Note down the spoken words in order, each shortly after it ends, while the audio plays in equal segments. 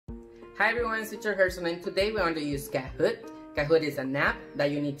Hi everyone, it's Teacher Gerson, and today we're going to use Kahoot. Kahoot is an app that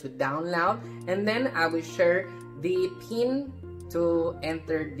you need to download, and then I will share the pin to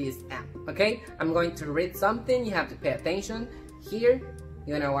enter this app. Okay, I'm going to read something. You have to pay attention. Here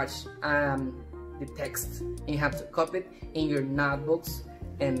you're gonna watch the text, and you have to copy it in your notebooks,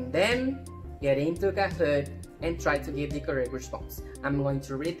 and then get into Kahoot and try to give the correct response. I'm going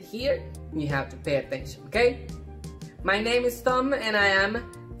to read here. You have to pay attention. Okay, my name is Tom and I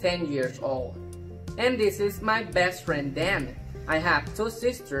am 10 years old, and this is my best friend Dan. I have two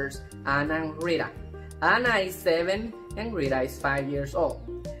sisters, Anna and Rita. Anna is 7 and Rita is 5 years old.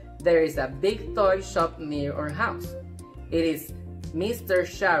 There is a big toy shop near our house. It is Mr.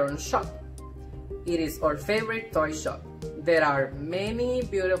 Sharon's shop. It is our favorite toy shop. There are many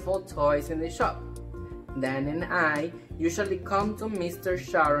beautiful toys in the shop. Dan and I usually come to Mr.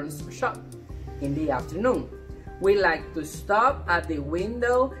 Sharon's shop in the afternoon. We like to stop at the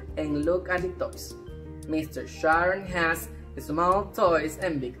window and look at the toys. Mr. Sharon has small toys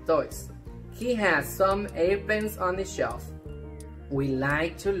and big toys. He has some airplanes on the shelf. We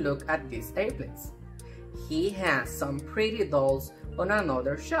like to look at these airplanes. He has some pretty dolls on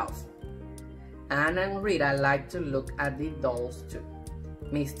another shelf. Anna and Rita like to look at the dolls too.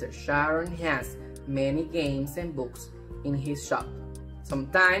 Mr. Sharon has many games and books in his shop.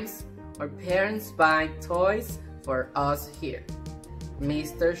 Sometimes our parents buy toys for us here.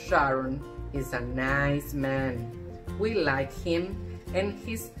 Mr. Sharon is a nice man. We like him and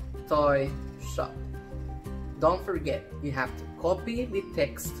his toy shop. Don't forget, you have to copy the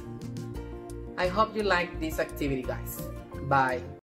text. I hope you like this activity, guys. Bye.